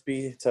would just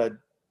be to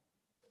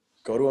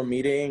go to a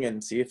meeting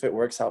and see if it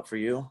works out for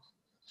you.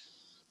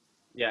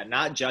 Yeah,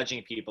 not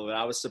judging people, but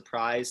I was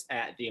surprised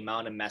at the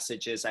amount of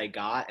messages I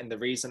got. And the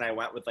reason I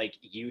went with like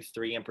you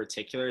three in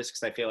particular is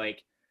because I feel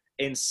like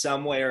in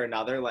some way or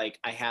another, like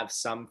I have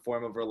some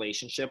form of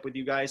relationship with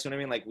you guys. You know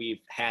what I mean? Like,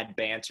 we've had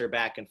banter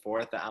back and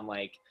forth that I'm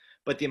like,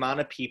 but the amount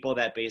of people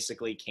that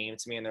basically came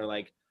to me and they're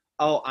like,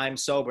 oh, I'm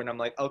sober. And I'm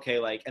like, okay,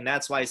 like, and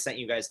that's why I sent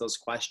you guys those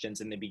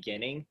questions in the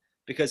beginning,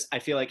 because I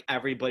feel like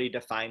everybody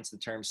defines the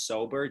term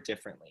sober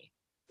differently,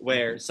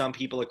 where some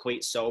people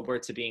equate sober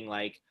to being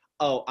like,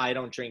 oh, I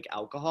don't drink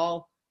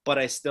alcohol, but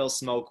I still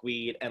smoke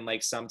weed and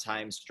like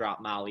sometimes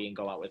drop Molly and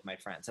go out with my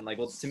friends. And like,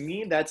 well, to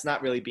me, that's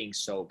not really being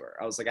sober.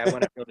 I was like, I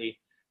wouldn't really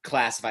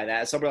classify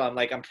that as sober. I'm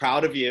like, I'm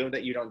proud of you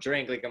that you don't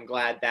drink. Like, I'm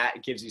glad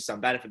that gives you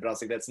some benefit, but I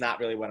was like, that's not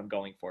really what I'm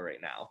going for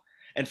right now.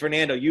 And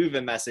Fernando, you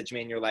even messaged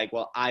me and you're like,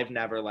 well, I've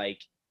never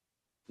like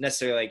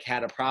necessarily like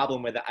had a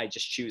problem with it. I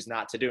just choose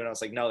not to do it. And I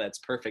was like, no, that's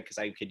perfect, because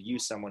I could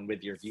use someone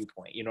with your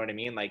viewpoint. You know what I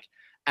mean? Like,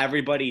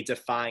 everybody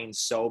defines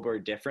sober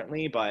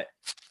differently, but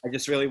I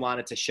just really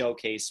wanted to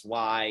showcase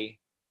why,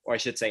 or I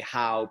should say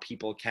how,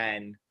 people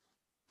can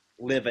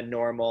live a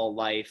normal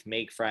life,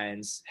 make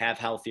friends, have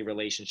healthy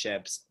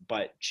relationships,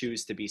 but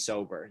choose to be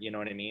sober. You know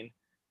what I mean?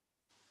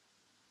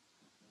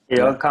 It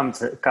all comes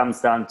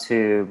down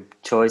to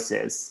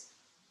choices.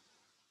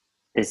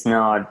 It's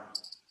not,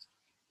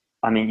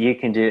 I mean, you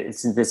can do,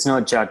 there's no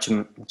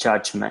judgment.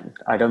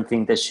 I don't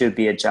think there should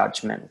be a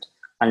judgment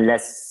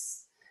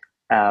unless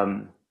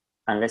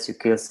you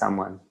kill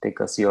someone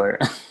because you're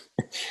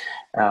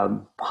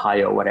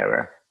high or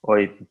whatever.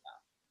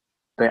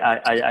 But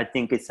I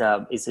think it's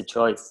a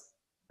choice.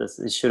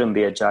 It shouldn't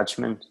be a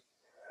judgment.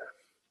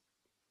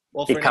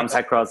 Well, it comes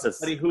across as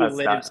somebody who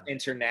lives that.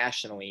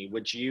 Internationally,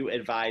 would you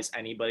advise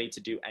anybody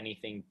to do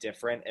anything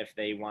different if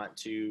they want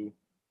to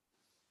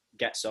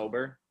get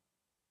sober?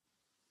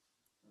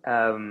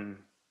 Yeah,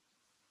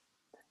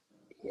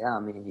 I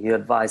mean, you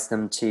advise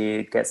them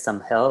to get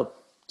some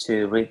help,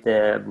 to read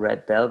the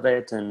Red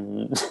Velvet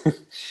and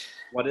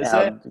what is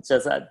it?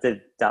 Just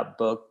that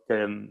book,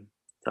 the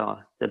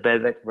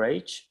Velvet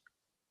Rage.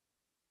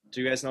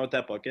 Do you guys know what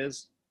that book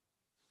is?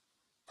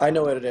 I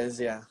know what it is.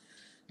 Yeah.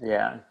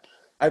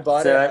 I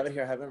bought it. I have it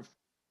here. I haven't.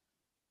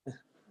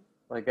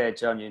 Okay,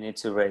 John, you need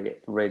to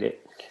read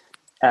it.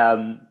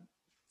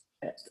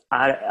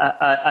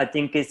 I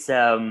think it's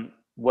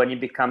when it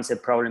becomes a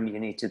problem, you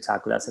need to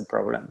tackle it as a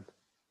problem.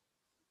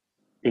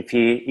 If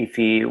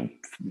you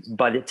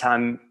by the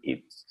time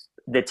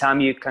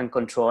you can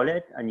control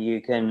it and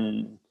you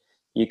can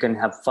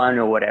have fun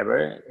or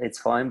whatever, it's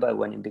fine. But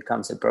when it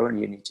becomes a problem,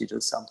 you need to do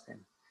something.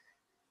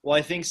 Well,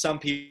 I think some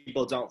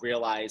people don't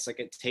realize, like,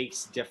 it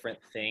takes different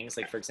things.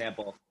 Like, for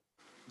example,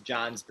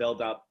 John's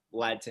build up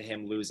led to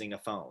him losing a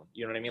phone.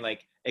 You know what I mean?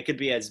 Like, it could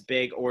be as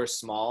big or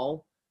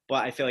small,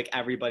 but I feel like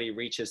everybody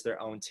reaches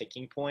their own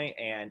ticking point,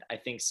 and I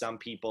think some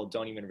people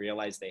don't even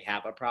realize they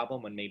have a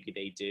problem when maybe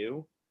they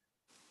do.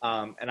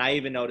 And I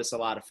even notice a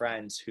lot of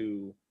friends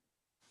who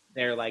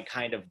they're like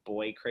kind of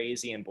boy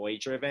crazy and boy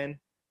driven,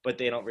 but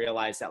they don't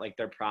realize that like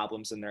their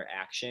problems and their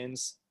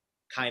actions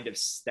kind of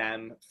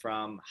stem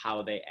from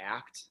how they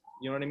act.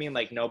 You know what I mean?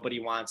 Like, nobody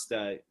wants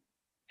to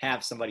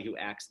have somebody who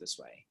acts this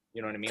way.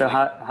 You know what I mean? So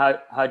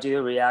like, how do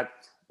you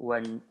react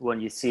when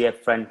you see a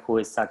friend who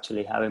is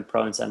actually having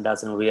problems and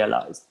doesn't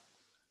realize?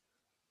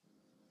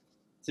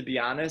 to be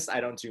honest, I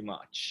don't do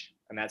much,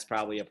 and that's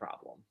probably a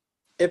problem.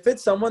 If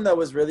it's someone that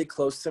was really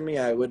close to me,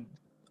 I would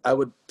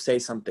say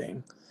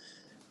something.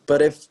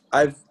 But if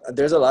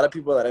there's a lot of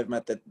people that I've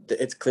met that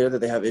it's clear that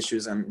they have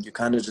issues, and you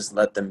kind of just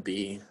let them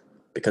be,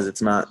 because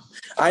it's not.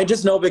 I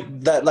just know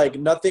that like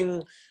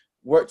nothing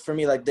worked for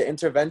me. Like, the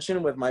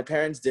intervention with my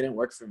parents didn't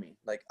work for me.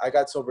 Like, I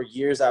got sober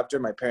years after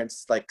my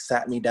parents like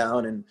sat me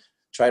down and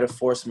tried to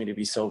force me to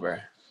be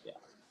sober.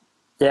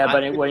 Yeah,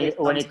 but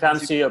when it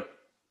comes to your,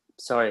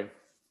 sorry.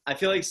 I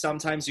feel like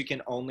sometimes you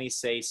can only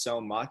say so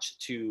much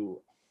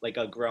to like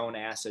a grown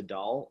ass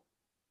adult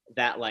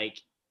that like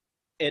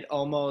it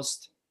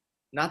almost,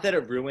 not that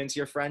it ruins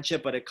your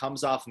friendship, but it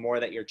comes off more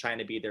that you're trying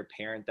to be their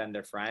parent than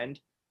their friend,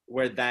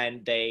 where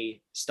then they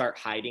start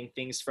hiding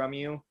things from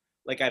you.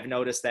 Like, I've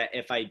noticed that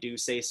if I do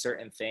say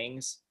certain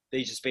things,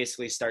 they just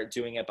basically start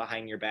doing it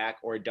behind your back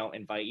or don't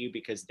invite you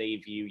because they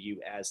view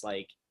you as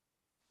like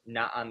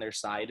not on their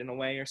side in a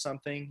way or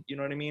something. You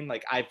know what I mean?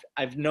 Like,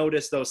 I've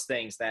noticed those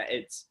things that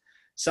it's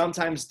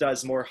sometimes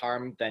does more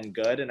harm than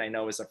good. And I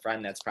know as a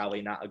friend, that's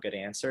probably not a good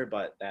answer,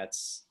 but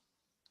that's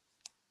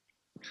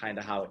kind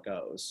of how it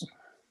goes.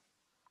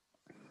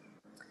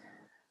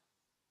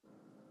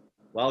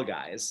 Well,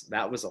 guys,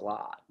 that was a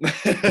lot.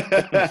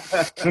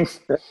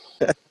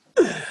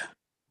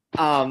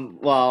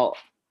 Well,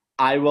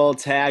 I will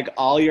tag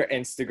all your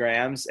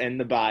Instagrams in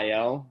the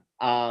bio.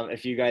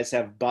 If you guys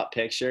have butt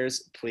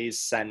pictures, please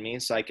send me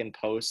so I can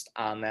post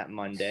on that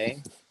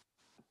Monday.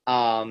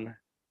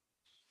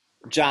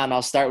 John,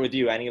 I'll start with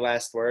you. Any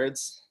last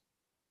words?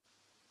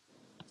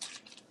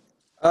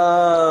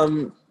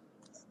 I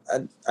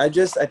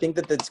think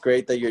that it's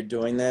great that you're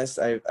doing this.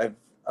 That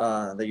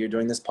you're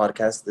doing this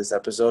podcast, this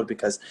episode,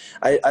 because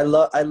I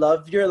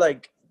love your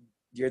like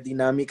your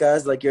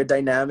dinamicas, like your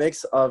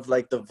dynamics of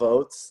like the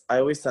votes. I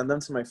always send them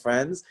to my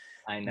friends.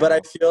 I know. But I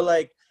feel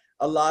like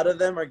a lot of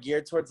them are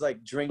geared towards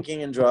like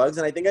drinking and drugs.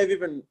 And I think I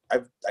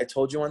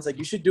told you once, like,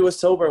 you should do a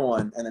sober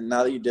one. And then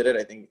now that you did it,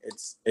 I think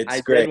it's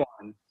great. Did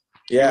one.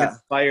 Yeah. You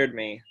inspired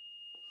me.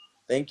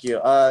 Thank you.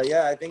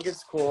 Yeah, I think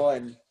it's cool,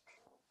 and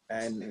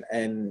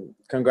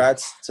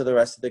congrats to the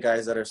rest of the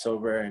guys that are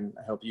sober, and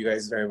I hope you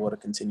guys are able to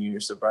continue your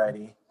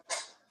sobriety.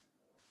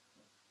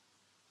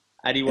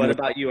 Eddie, what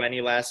about you? Any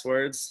last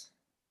words?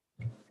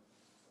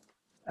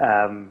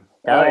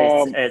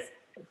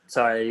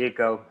 Sorry, you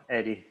go,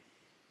 Eddie.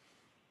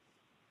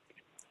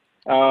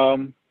 I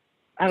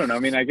don't know. I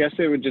mean, I guess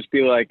it would just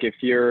be like, if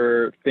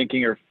you're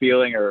thinking or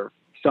feeling or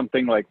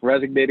something like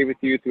resonated with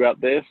you throughout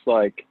this,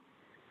 like,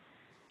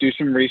 do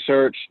some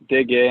research,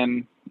 dig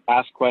in,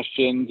 ask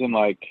questions, and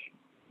like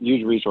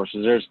use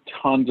resources. There's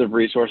tons of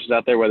resources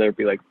out there, whether it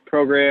be like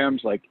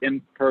programs, like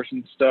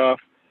in-person stuff,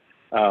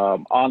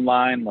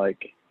 online,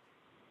 like,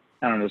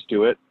 I don't know, just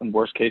do it. In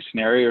worst case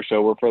scenario, you're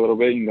sober for a little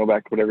bit, you can go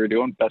back to whatever you're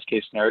doing. Best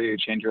case scenario, you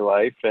change your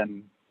life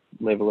and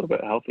live a little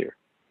bit healthier.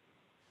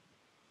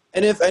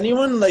 And if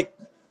anyone like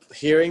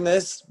hearing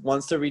this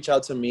wants to reach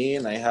out to me,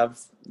 and I have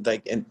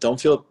like, and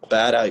don't feel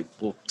bad, I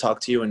will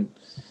talk to you and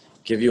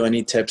give you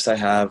any tips I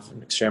have,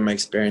 and share my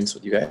experience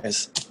with you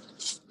guys.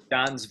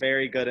 John's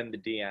very good in the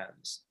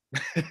DMs.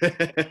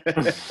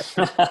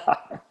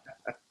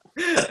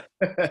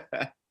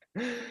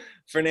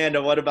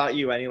 Fernando, what about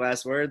you? Any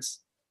last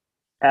words?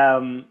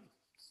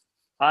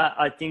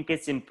 I think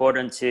it's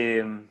important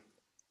to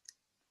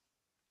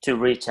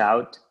reach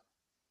out,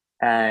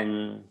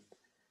 and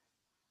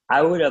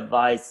I would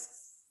advise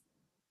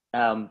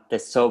the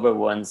sober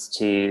ones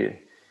to,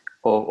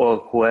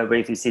 or whoever,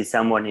 if you see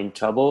someone in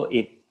trouble,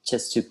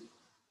 just to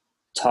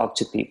talk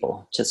to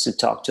people, just to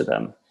talk to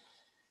them.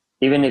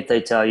 Even if they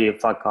tell you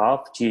fuck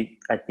off,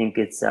 I think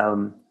it's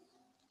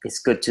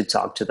good to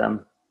talk to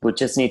them. We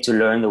just need to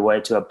learn the way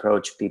to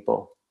approach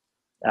people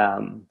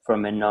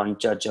from a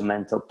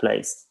non-judgmental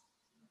place.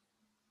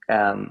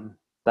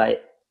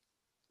 But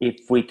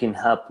if we can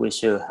help, we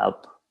should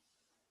help.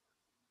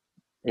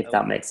 If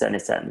that makes any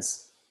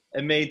sense.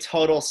 It made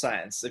total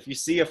sense. If you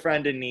see a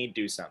friend in need,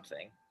 do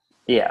something.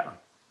 Yeah.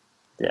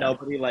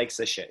 Nobody likes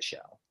a shit show.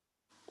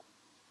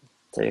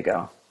 There you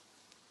go.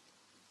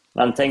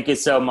 And thank you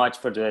so much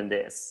for doing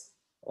this.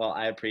 Well,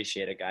 I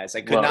appreciate it, guys.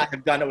 I could not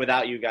have done it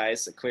without you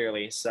guys,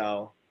 clearly.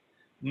 So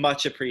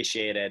much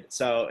appreciated.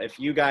 So if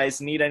you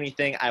guys need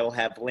anything, I will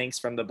have links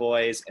from the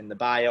boys in the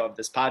bio of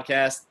this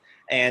podcast.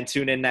 And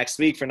tune in next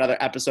week for another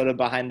episode of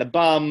Behind the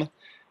Bum.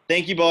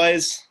 Thank you,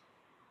 boys.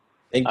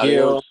 Thank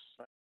you.